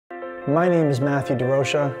My name is Matthew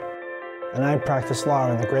Desrochers, and I practice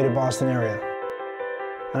law in the greater Boston area.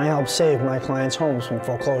 And I help save my clients' homes from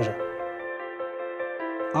foreclosure.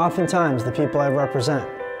 Oftentimes, the people I represent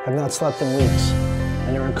have not slept in weeks,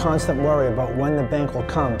 and are in constant worry about when the bank will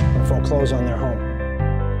come and foreclose on their home.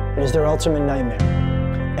 It is their ultimate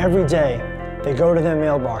nightmare. Every day, they go to their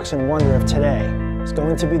mailbox and wonder if today is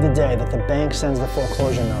going to be the day that the bank sends the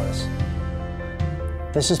foreclosure notice.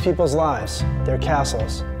 This is people's lives, their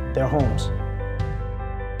castles, their homes.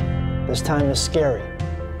 This time is scary.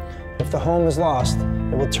 If the home is lost,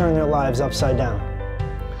 it will turn their lives upside down.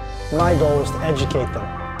 My goal is to educate them,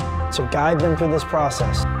 to guide them through this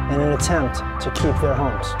process in an attempt to keep their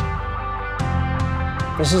homes.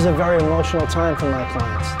 This is a very emotional time for my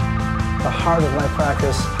clients. The heart of my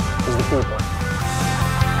practice is the people.